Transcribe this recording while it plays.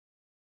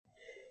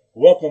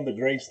Welcome to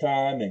Grace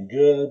Time and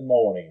good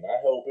morning. I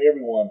hope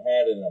everyone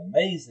had an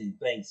amazing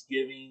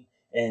Thanksgiving.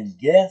 And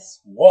guess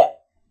what?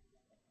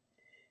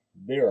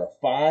 There are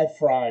 5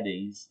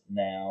 Fridays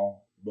now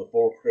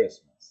before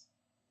Christmas.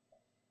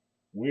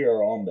 We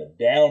are on the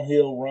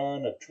downhill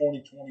run of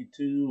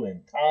 2022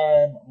 and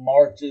time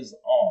marches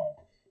on.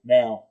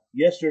 Now,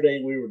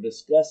 yesterday we were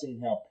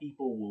discussing how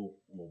people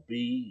will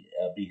be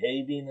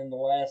behaving in the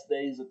last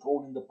days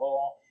according to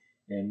Paul.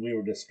 And we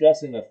were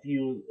discussing a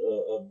few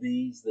of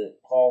these that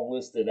Paul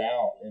listed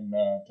out. And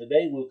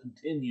today we'll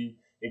continue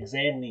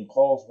examining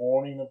Paul's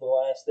warning of the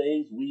last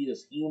days. We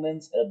as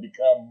humans have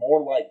become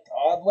more like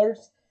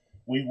toddlers.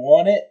 We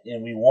want it,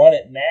 and we want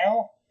it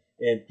now.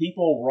 And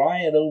people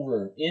riot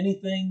over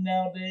anything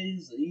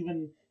nowadays,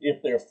 even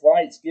if their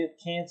flights get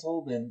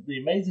canceled. And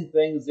the amazing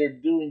thing is they're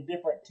doing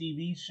different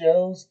TV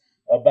shows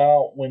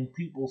about when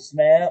people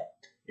snap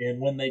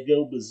and when they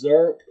go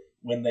berserk,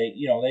 when they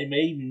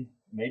may even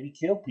maybe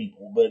kill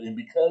people, but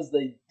because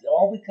they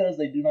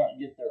do not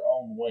get their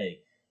own way.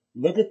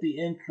 Look at the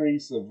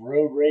increase of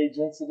road rage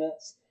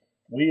incidents.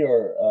 They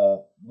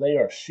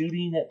are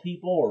shooting at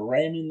people or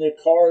ramming their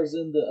cars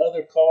into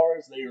other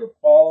cars. They are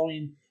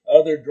following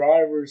other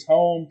drivers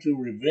home to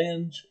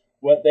revenge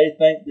what they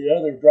think the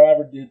other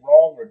driver did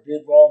wrong or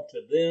did wrong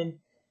to them.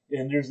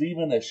 And there's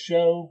even a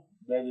show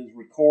that is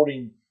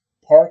recording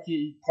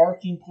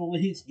parking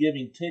police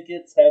giving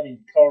tickets,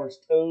 having cars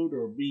towed,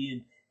 or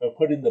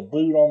putting the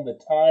boot on the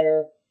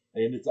tire.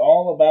 And it's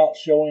all about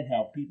showing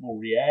how people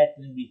react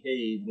and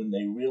behave when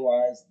they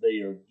realize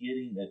they are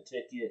getting a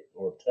ticket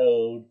or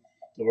towed,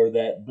 or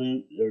that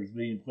boot is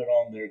being put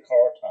on their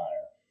car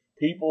tire.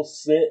 People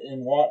sit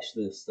and watch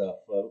this stuff,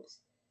 folks,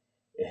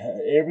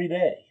 every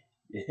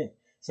day.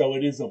 So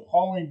it is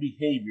appalling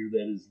behavior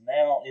that is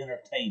now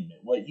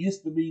entertainment. What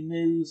used to be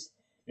news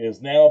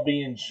is now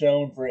being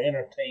shown for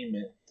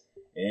entertainment.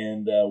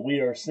 And we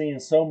are seeing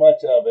so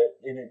much of it,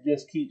 and it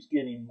just keeps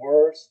getting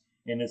worse,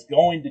 and it's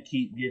going to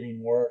keep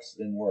getting worse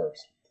and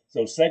worse.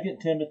 So 2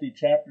 Timothy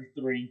chapter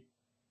 3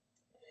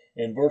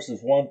 and verses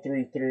 1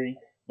 through 3,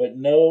 but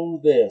know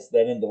this,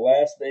 that in the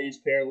last days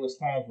perilous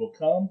times will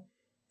come,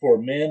 for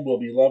men will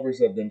be lovers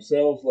of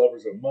themselves,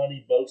 lovers of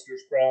money,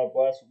 boasters, proud,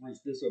 blasphemers,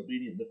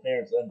 disobedient to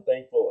parents,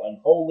 unthankful,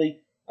 unholy,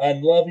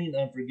 unloving,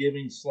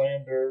 unforgiving,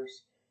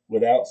 slanderers,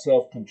 without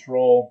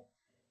self-control,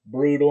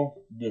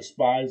 brutal,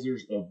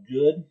 despisers of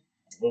good.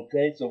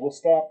 Okay, so we'll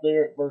stop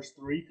there at verse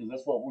 3 because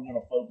that's what we're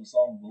going to focus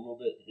on a little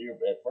bit here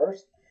at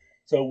first.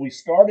 So we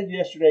started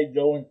yesterday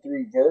going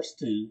through verse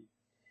 2,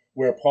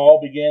 where Paul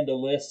began to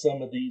list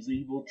some of these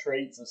evil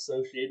traits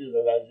associated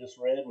that I just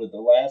read with the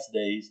last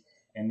days.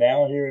 And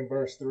now here in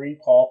verse 3,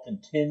 Paul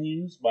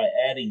continues by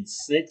adding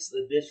 6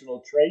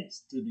 additional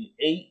traits to the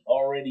 8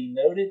 already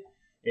noted.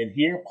 And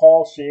here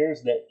Paul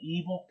shares that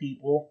evil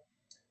people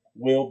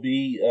will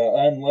be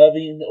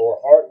unloving or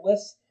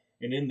heartless.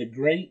 And in the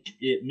Greek,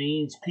 it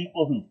means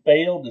people who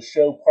fail to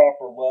show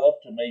proper love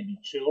to maybe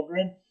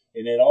children.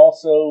 And it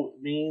also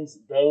means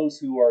those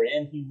who are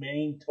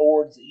inhumane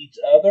towards each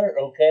other,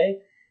 okay?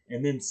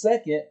 And then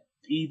second,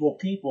 evil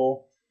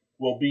people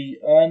will be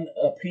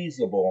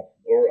unappeasable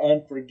or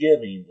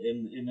unforgiving.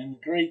 And in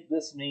Greek,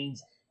 this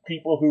means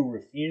people who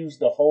refuse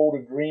to hold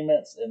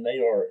agreements and they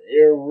are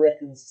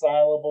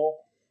irreconcilable.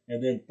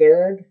 And then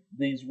third,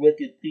 these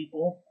wicked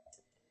people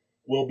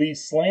will be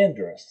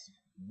slanderous.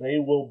 They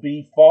will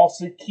be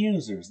false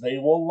accusers. They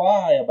will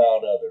lie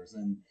about others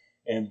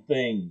and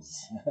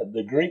things.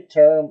 The Greek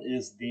term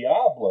is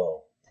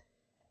diablo,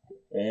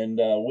 and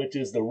which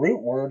is the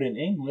root word in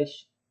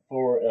English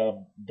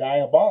for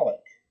diabolic.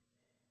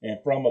 And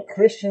from a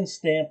Christian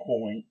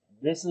standpoint,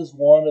 this is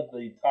one of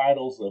the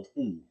titles of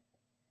who?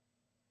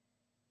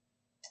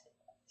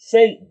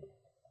 Satan.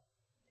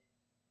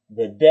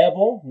 The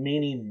devil,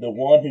 meaning the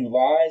one who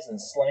lies and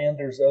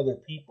slanders other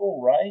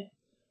people, right?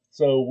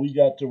 So we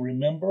got to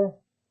remember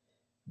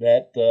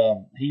that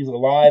he's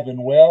alive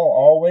and well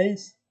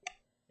always,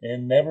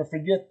 and never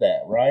forget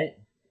that, right?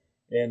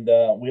 And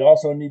we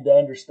also need to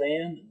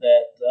understand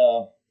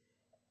that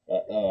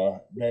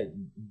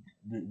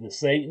the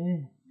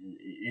Satan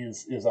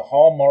is a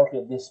hallmark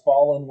of this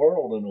fallen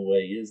world in a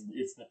way.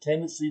 It's the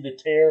tendency to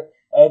tear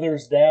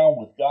others down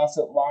with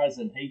gossip, lies,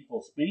 and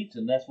hateful speech,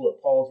 and that's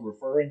what Paul's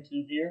referring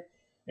to here.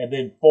 And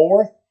then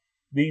fourth,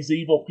 these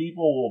evil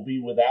people will be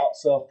without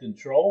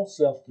self-control.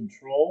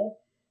 Self-control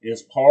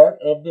is part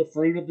of the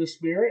fruit of the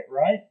Spirit,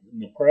 right?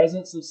 And the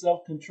presence of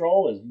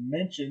self-control is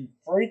mentioned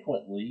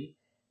frequently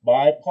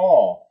by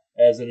Paul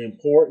as an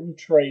important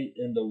trait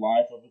in the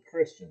life of a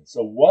Christian.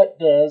 So what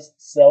does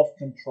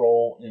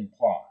self-control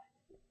imply?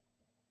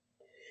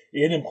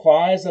 It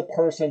implies a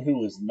person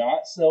who is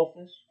not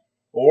selfish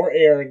or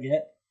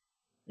arrogant.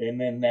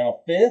 And then now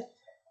fifth,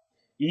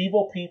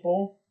 evil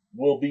people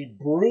will be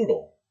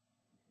brutal.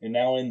 And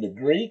now in the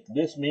Greek,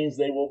 this means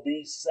they will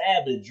be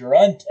savage or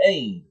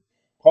untamed.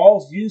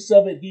 Paul's use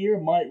of it here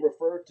might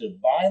refer to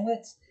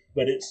violence,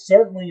 but it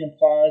certainly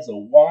implies a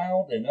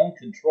wild and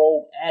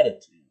uncontrolled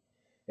attitude.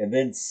 And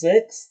then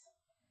sixth,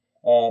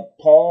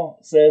 Paul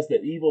says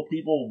that evil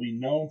people will be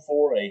known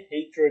for a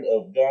hatred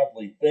of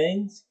godly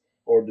things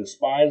or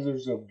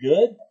despisers of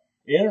good.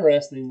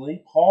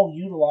 Interestingly, Paul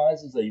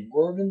utilizes a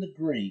word in the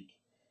Greek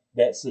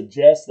that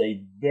suggests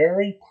a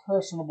very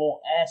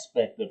personable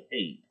aspect of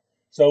hate.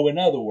 So, in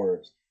other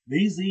words,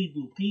 these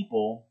evil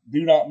people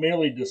do not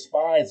merely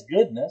despise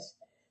goodness,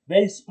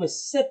 they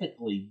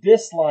specifically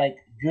dislike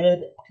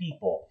good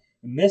people.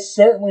 And this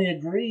certainly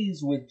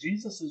agrees with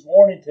Jesus'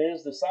 warning to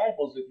his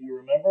disciples, if you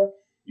remember.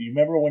 You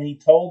remember when he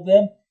told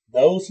them,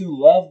 those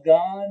who love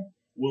God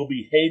will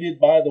be hated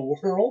by the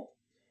world?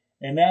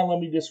 And now let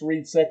me just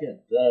read 2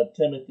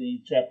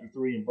 Timothy chapter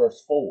 3 and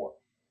verse 4.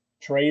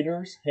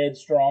 Traitors,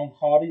 headstrong,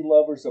 haughty,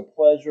 lovers of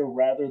pleasure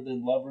rather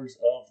than lovers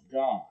of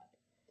God.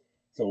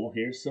 So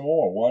here's some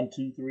more. 1,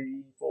 2,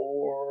 3,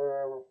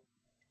 4.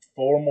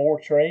 4 more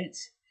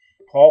traits.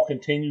 Paul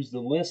continues to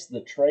list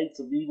the traits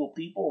of evil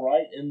people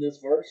right in this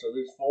verse. So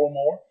there's 4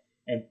 more.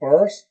 And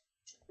first,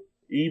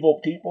 evil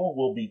people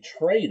will be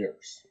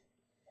traitors.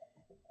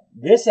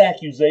 This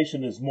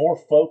accusation is more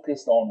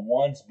focused on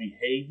one's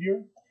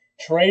behavior.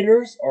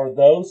 Traitors are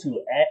those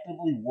who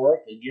actively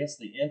work against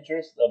the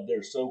interests of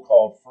their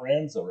so-called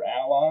friends or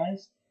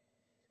allies.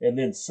 And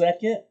then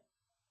second,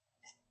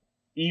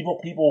 evil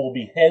people will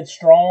be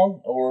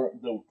headstrong, or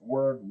the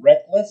word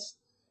reckless.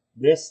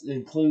 This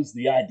includes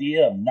the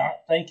idea of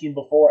not thinking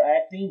before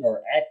acting,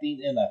 or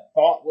acting in a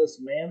thoughtless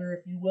manner,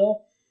 if you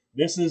will.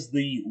 This is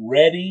the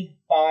ready,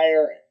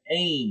 fire,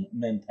 aim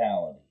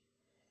mentality,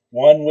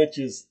 one which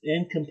is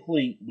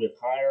incomplete with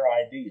higher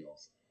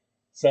ideals,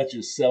 such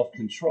as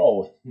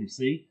self-control, you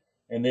see.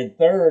 And then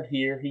third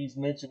here, he's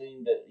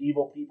mentioning that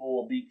evil people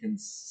will be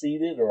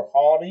conceited or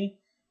haughty.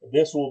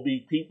 This will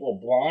be people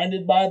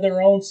blinded by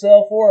their own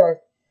self-worth.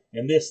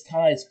 And this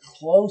ties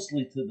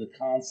closely to the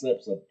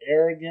concepts of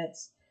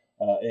arrogance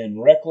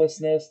and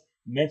recklessness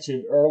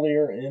mentioned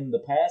earlier in the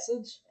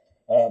passage.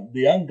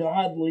 The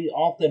ungodly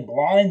often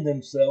blind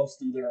themselves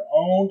through their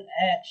own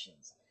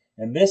actions.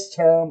 And this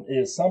term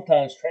is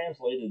sometimes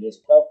translated as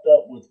puffed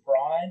up with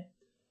pride.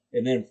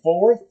 And then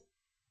fourth,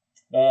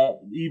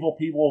 evil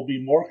people will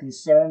be more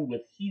concerned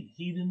with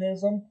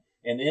hedonism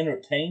and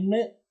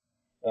entertainment,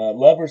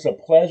 lovers of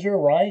pleasure,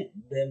 right,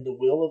 than the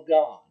will of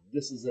God.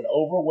 This is an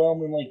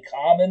overwhelmingly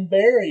common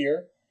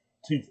barrier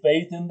to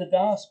faith in the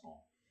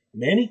gospel.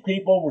 Many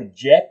people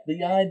reject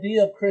the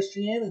idea of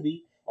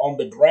Christianity on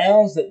the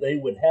grounds that they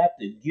would have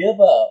to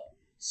give up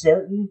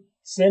certain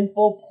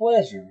sinful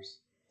pleasures.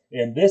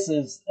 And this,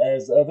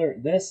 as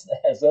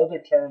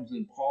other terms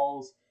in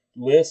Paul's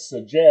list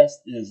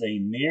suggest, is a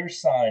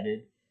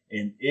nearsighted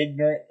and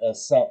ignorant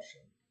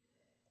assumption.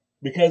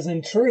 Because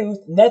in truth,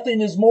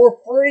 nothing is more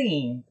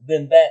freeing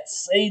than that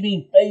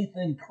saving faith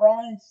in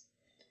Christ.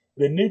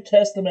 The New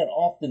Testament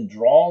often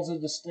draws a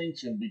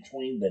distinction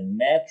between the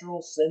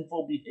natural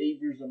sinful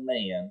behaviors of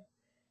man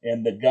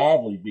and the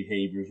godly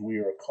behaviors we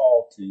are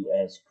called to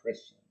as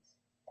Christians.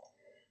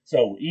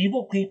 So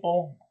evil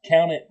people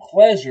count it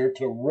pleasure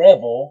to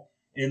revel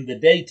in the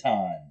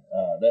daytime.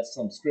 That's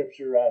some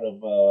scripture out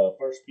of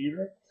 1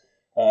 Peter.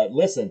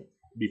 Listen,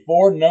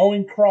 before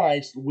knowing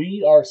Christ,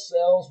 we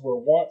ourselves were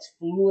once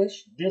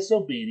foolish,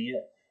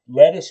 disobedient,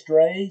 led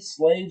astray,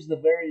 slaves to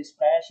various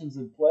passions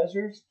and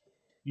pleasures.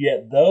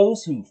 Yet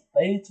those who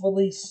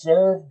faithfully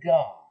serve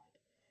God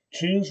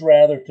choose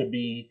rather to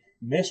be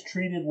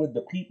mistreated with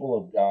the people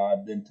of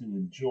God than to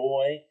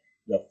enjoy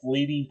the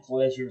fleeting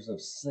pleasures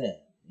of sin,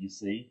 you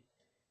see.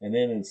 And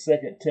then in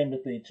 2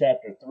 Timothy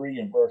chapter 3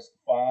 and verse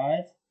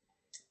 5,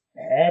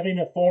 having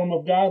a form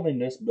of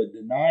godliness but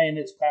denying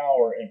its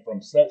power, and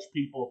from such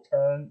people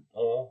turn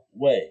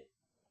away.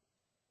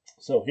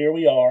 So here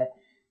we are.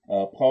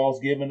 Paul's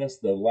given us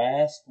the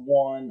last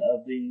one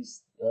of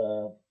these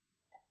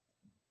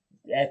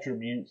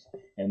attributes,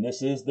 and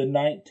this is the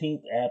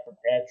 19th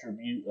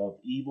attribute of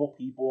evil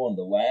people in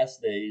the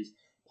last days.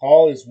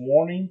 Paul is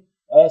warning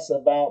us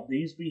about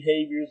these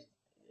behaviors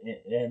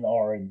and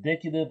are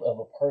indicative of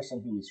a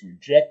person who is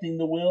rejecting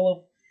the will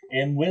of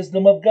and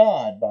wisdom of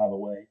God, by the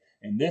way.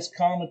 And this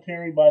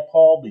commentary by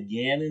Paul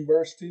began in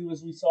verse 2,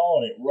 as we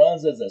saw, and it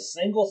runs as a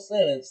single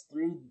sentence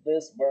through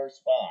this verse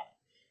 5.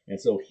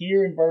 And so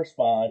here in verse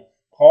 5,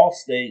 Paul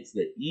states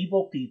that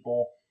evil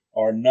people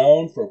are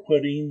known for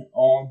putting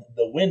on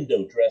the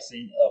window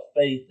dressing of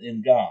faith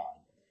in God,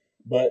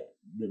 but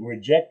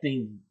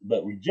rejecting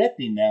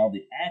now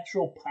the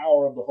actual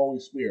power of the Holy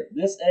Spirit.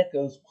 This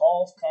echoes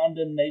Paul's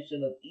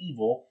condemnation of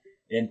evil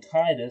in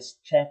Titus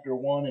chapter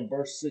 1 and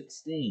verse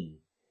 16.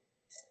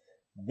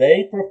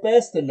 They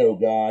profess to know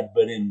God,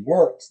 but in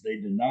works they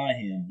deny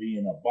him,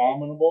 being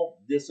abominable,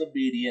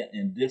 disobedient,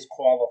 and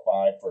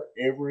disqualified for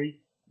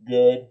every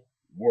good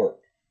work.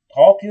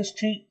 Talk is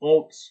cheap,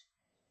 folks.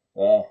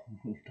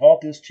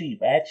 Talk is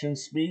cheap.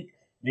 Actions speak.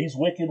 These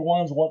wicked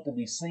ones want to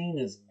be seen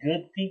as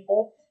good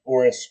people,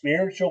 or as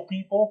spiritual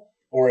people,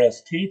 or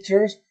as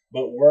teachers,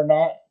 but we're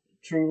not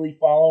truly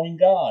following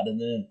God. And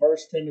then in 1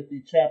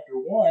 Timothy chapter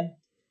 1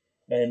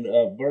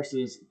 and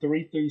verses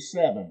 3 through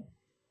 7,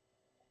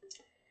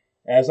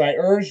 As I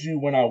urged you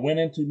when I went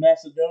into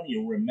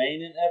Macedonia,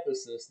 remain in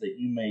Ephesus, that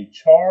you may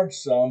charge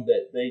some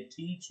that they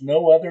teach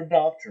no other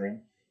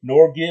doctrine,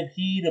 nor give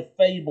heed of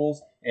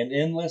fables and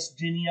endless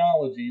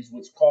genealogies,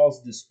 which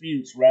cause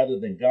disputes rather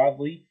than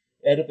godly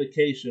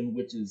edification,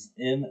 which is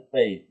in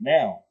faith.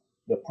 Now,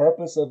 the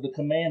purpose of the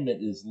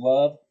commandment is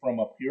love from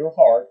a pure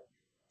heart,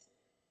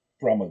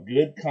 from a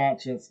good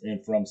conscience,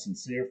 and from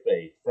sincere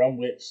faith, from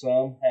which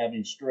some,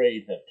 having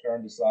strayed, have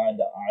turned aside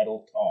to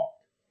idle talk.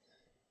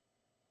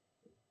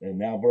 And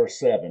now verse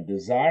 7,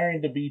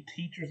 desiring to be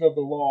teachers of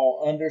the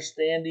law,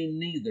 understanding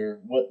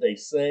neither what they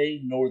say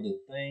nor the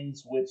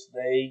things which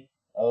they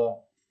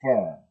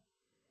affirm.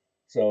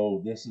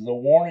 So this is a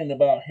warning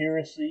about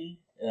heresy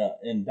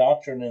in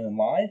doctrine and in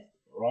life,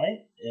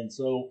 right? And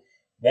so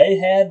they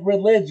had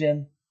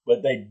religion,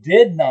 but they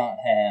did not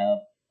have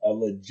a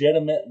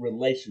legitimate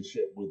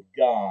relationship with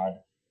God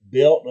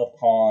built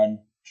upon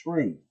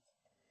truth.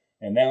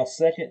 And now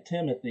 2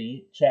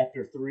 Timothy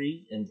chapter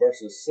 3 and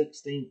verses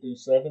 16 through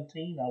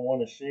 17, I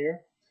want to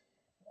share.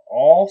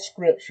 All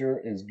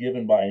scripture is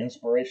given by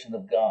inspiration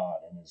of God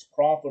and is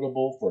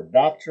profitable for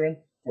doctrine,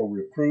 for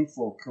reproof,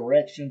 for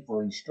correction,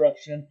 for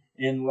instruction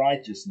in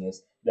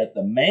righteousness, that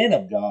the man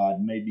of God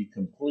may be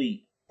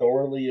complete,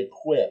 thoroughly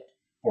equipped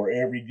for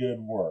every good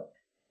work.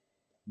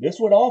 This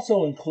would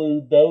also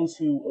include those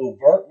who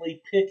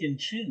overtly pick and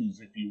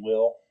choose, if you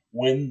will,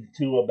 when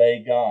to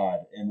obey God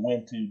and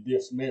when to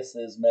dismiss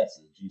his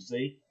message, you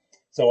see?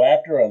 So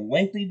after a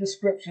lengthy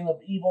description of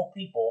evil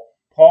people,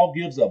 Paul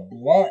gives a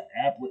blunt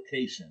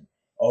application.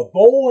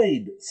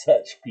 Avoid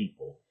such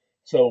people.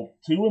 So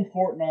two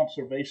important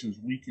observations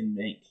we can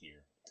make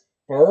here.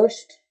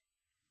 First,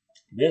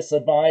 this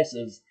advice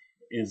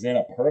is in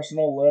a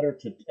personal letter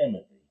to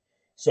Timothy.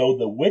 So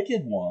the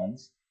wicked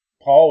ones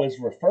Paul is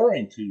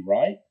referring to,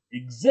 right,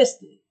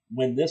 existed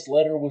when this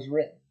letter was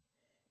written.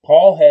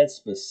 Paul had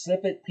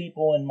specific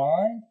people in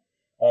mind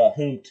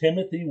whom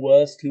Timothy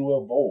was to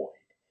avoid.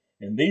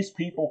 And these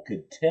people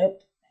could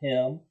tempt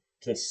him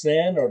to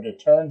sin or to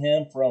turn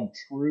him from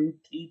true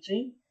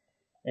teaching.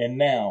 And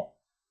now,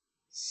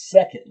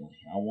 secondly,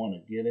 I want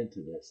to get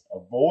into this.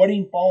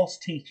 Avoiding false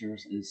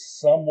teachers is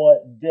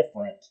somewhat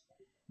different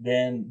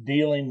than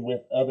dealing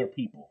with other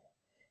people.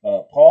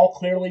 Paul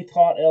clearly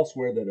taught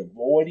elsewhere that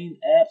avoiding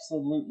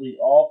absolutely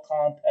all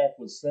contact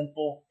with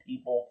sinful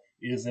people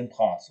is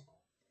impossible.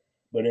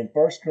 But in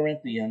 1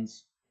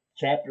 Corinthians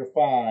chapter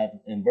 5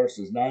 and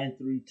verses 9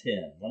 through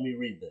 10, let me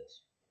read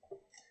this.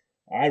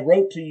 I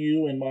wrote to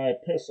you in my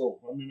epistle,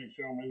 let me make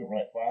sure I'm in it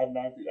right, 5,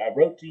 9 through, I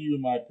wrote to you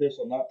in my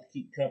epistle not to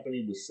keep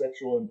company with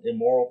sexual and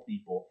immoral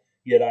people,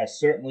 yet I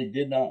certainly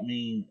did not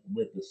mean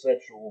with the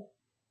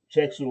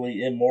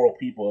sexually immoral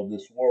people of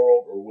this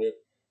world, or with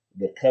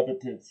the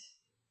covetous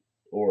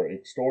or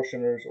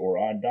extortioners or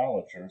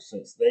idolaters,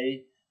 since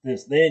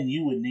then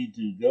you would need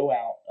to go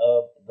out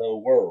of the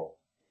world.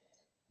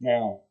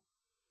 Now,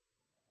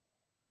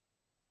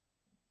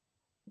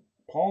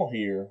 Paul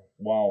here,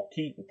 while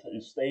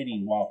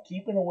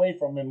keeping away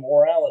from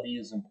immorality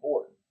is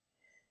important,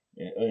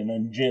 and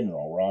in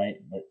general, right?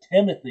 But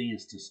Timothy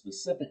is to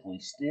specifically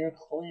steer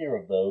clear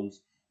of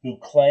those who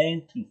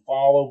claim to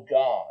follow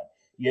God,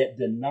 yet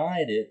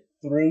denied it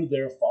through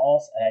their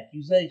false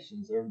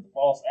accusations or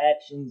false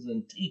actions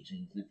and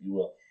teachings, if you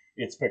will.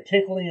 It's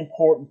particularly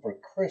important for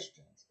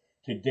Christians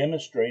to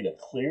demonstrate a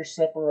clear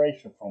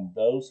separation from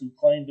those who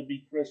claim to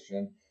be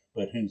Christian,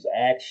 but whose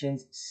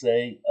actions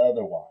say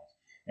otherwise.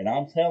 And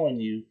I'm telling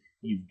you,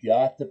 you've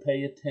got to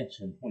pay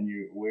attention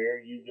where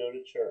you go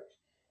to church.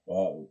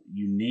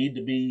 You need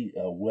to be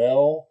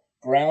well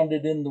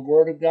grounded in the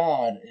Word of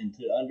God and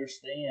to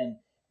understand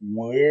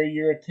where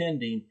you're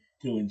attending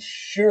to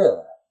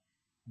ensure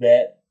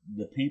that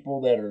the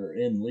people that are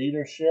in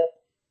leadership,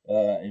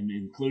 and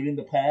including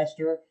the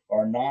pastor,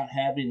 are not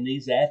having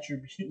these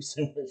attributes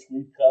in which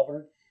we've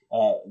covered,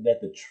 that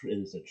it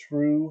is a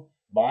true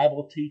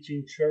Bible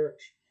teaching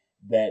church,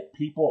 that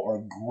people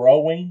are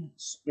growing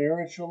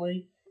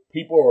spiritually,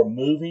 people are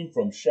moving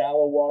from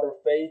shallow water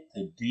faith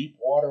to deep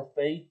water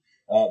faith,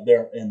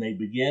 and they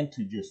begin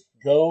to just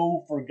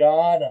go for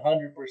God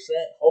 100%,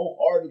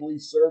 wholeheartedly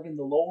serving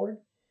the Lord.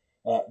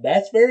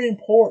 That's very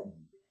important.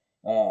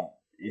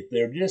 If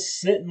they're just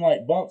sitting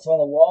like bumps on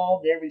a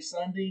log every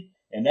Sunday,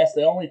 and that's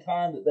the only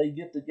time that they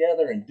get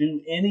together and do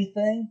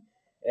anything,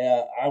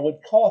 I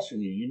would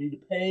caution you. You need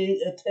to pay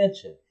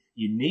attention.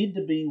 You need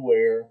to be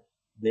where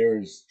there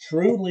is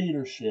true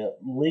leadership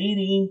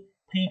leading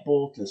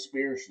people to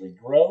spiritually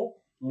grow,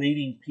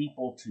 leading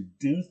people to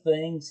do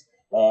things.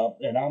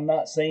 And I'm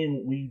not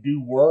saying we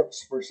do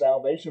works for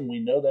salvation. We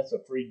know that's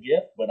a free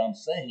gift, but I'm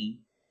saying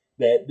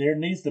that there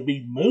needs to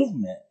be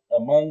movement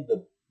among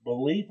the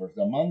believers,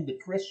 among the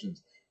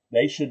Christians.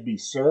 They should be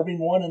serving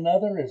one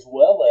another as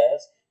well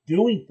as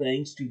doing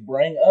things to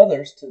bring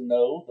others to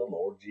know the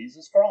Lord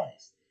Jesus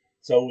Christ.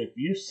 So if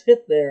you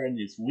sit there and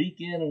it's week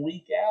in and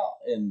week out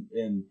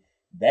and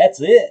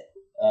that's it,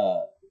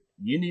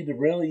 you need to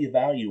really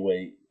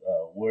evaluate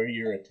where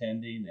you're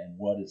attending and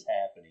what is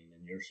happening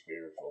in your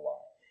spiritual life.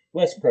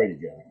 Let's pray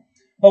together.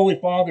 Holy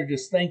Father,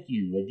 just thank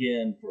you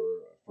again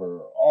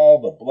for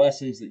all the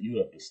blessings that you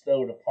have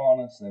bestowed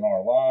upon us in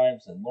our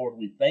lives. And Lord,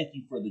 we thank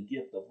you for the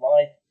gift of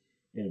life.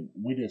 And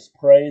we just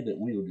pray that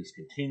we will just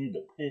continue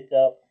to pick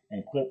up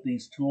and put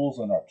these tools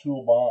in our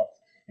toolbox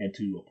and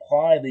to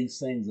apply these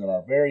things in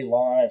our very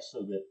lives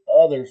so that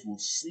others will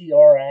see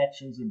our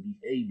actions and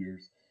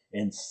behaviors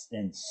and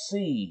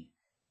see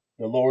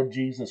the Lord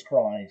Jesus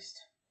Christ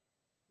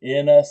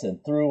in us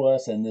and through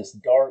us in this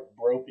dark,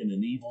 broken,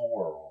 and evil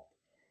world.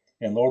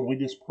 And Lord, we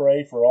just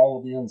pray for all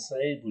of the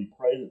unsaved. We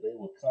pray that they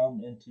will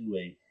come into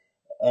a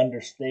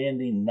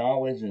understanding,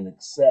 knowledge, and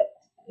accept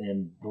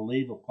and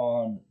believe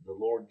upon the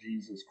Lord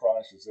Jesus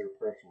Christ as their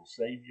personal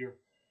Savior.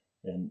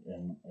 And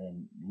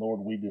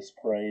Lord, we just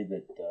pray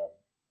that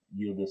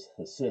you'll just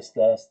assist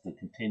us to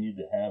continue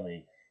to have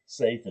a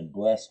safe and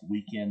blessed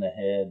weekend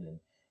ahead. And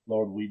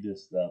Lord, we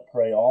just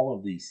pray all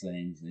of these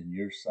things in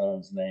your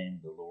Son's name,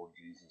 the Lord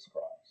Jesus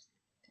Christ.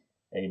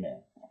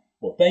 Amen.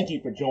 Well, thank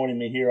you for joining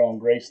me here on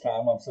Grace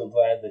Time. I'm so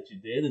glad that you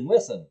did. And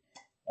listen,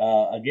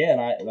 again,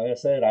 like I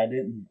said, I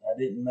didn't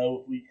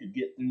know if we could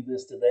get through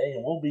this today,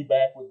 and we'll be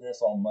back with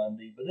this on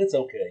Monday. But it's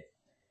okay.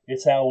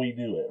 It's how we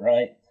do it,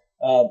 right?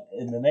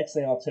 And the next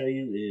thing I'll tell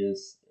you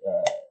is,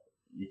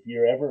 if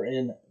you're ever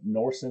in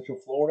North Central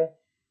Florida,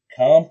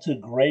 come to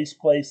Grace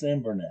Place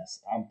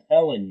Inverness. I'm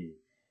telling you,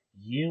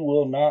 you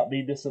will not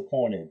be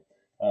disappointed.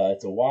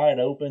 It's a wide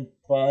open,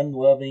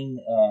 fun-loving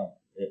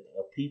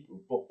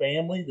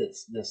family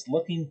that's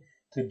looking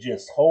to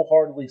just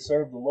wholeheartedly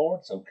serve the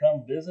Lord. So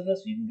come visit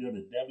us. You can go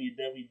to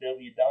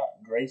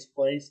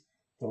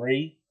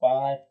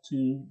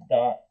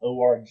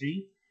www.graceplace352.org.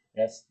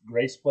 That's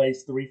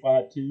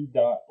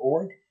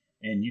graceplace352.org.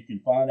 And you can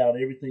find out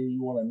everything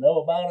you want to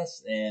know about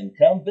us and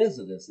come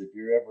visit us if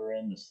you're ever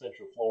in the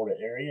Central Florida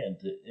area and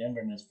to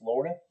Inverness,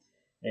 Florida.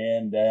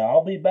 And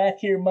I'll be back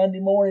here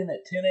Monday morning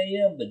at 10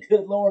 a.m., the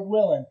good Lord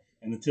willing.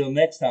 And until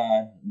next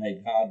time,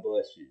 may God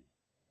bless you.